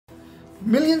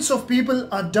Millions of people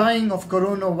are dying of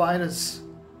coronavirus.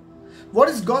 What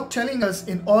is God telling us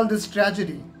in all this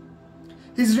tragedy?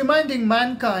 He's reminding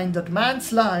mankind that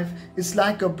man's life is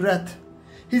like a breath.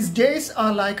 His days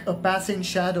are like a passing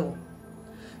shadow.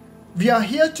 We are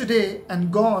here today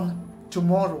and gone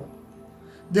tomorrow.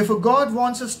 Therefore, God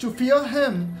wants us to fear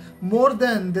Him more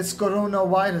than this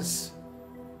coronavirus.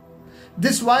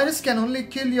 This virus can only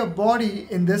kill your body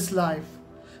in this life,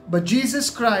 but Jesus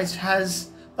Christ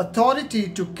has authority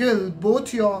to kill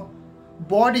both your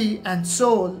body and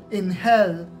soul in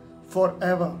hell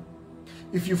forever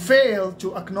if you fail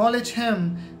to acknowledge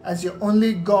Him as your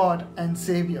only God and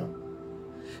Savior.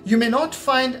 You may not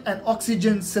find an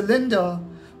oxygen cylinder,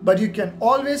 but you can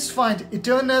always find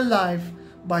eternal life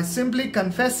by simply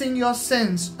confessing your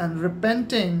sins and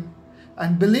repenting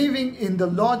and believing in the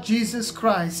Lord Jesus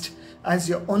Christ as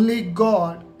your only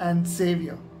God and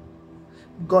Savior.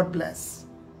 God bless.